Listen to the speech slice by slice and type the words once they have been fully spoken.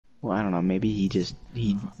Well, I don't know. Maybe he.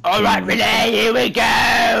 All right, Rene, here we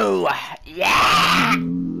go. Yeah. I'm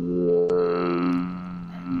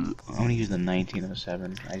gonna use the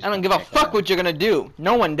 1907. I don't give a fuck what you're gonna do.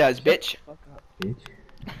 No one does, bitch. Fuck up, bitch.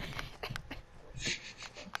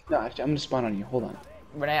 No, actually, I'm gonna spawn on you. Hold on.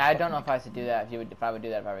 Rene, I don't know if I should do that. If I would do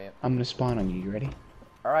that if I were you. I'm gonna spawn on you. You ready?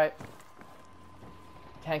 All right.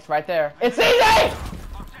 Tank's right there. It's easy.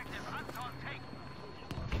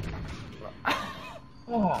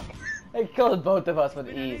 Fuck. It killed both of us with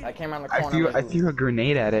ease. I came around the corner. I threw a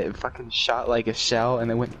grenade at it. It fucking shot like a shell,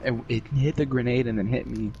 and then it hit the grenade and then hit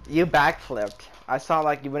me. You backflipped. I saw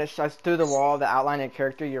like when it shot through the wall, the outline of your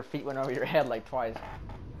character, your feet went over your head like twice.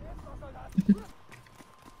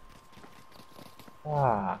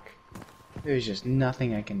 Fuck. There's just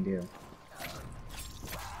nothing I can do.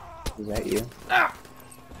 Is that you? Ah!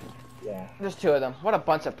 Yeah. There's two of them. What a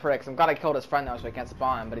bunch of pricks. I'm glad I killed his friend though, so he can't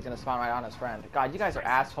spawn, but he's gonna spawn right on his friend. God, you guys are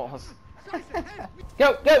assholes.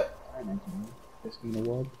 Go, go! Risking the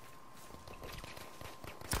world.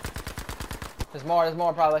 There's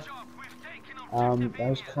more probably. That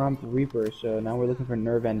was Comp Reaper, so now we're looking for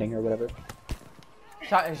nerve ending or whatever.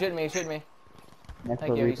 Shoot me, shoot me. Next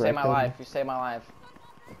Thank you, you saved my life, you saved my life.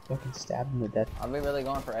 Fucking stabbed him to death. Are we really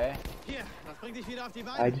going for A?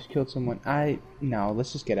 I just killed someone. No,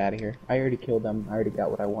 let's just get out of here. I already killed them. I already got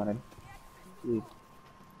what I wanted. Leave.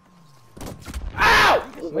 Ow!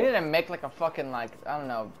 We need to make like a fucking like, I don't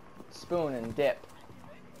know, spoon and dip.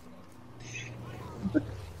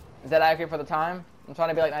 Is that accurate for the time? I'm trying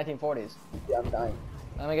to be like 1940s. Yeah, I'm dying.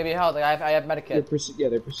 Let me give you health, like, I have medikit. Yeah,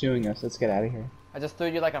 they're pursuing us. Let's get out of here. I just threw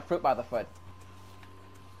you like a fruit by the foot.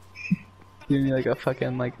 Give me like a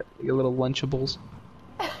fucking like a little Lunchables.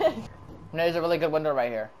 There's a really good window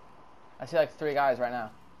right here. I see like 3 guys right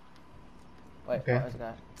now. Wait, okay. Where's the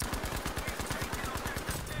guy?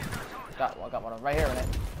 Got one right here, Rene.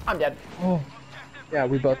 I'm dead. Oh, yeah,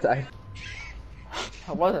 we both died.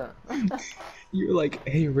 I wasn't. You're like,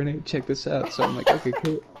 hey Rene, check this out. So I'm like, okay,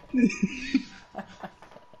 cool.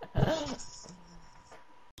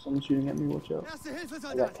 Someone's shooting at me. Watch out.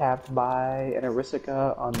 I got tapped by an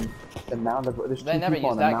Arisica on the mound of. There's two people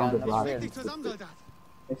on the mound of rocks.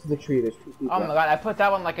 Next to the tree, there's 2 people. Oh my god, I put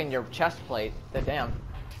that one like in your chest plate. Damn.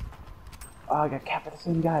 Oh, I got capped by the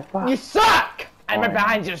same guy. Fuck. You suck! I'm right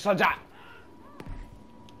behind you, soldier.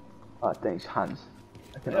 Oh, thanks, Hans.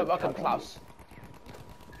 You're welcome, Klaus.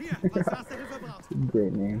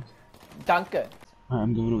 Great names. Danke.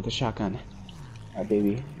 I'm going with the shotgun. Alright,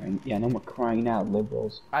 baby. Yeah, no more crying out,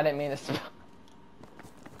 liberals. I didn't mean to.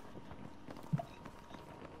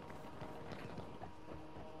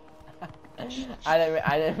 I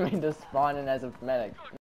didn't mean to spawn in as a medic.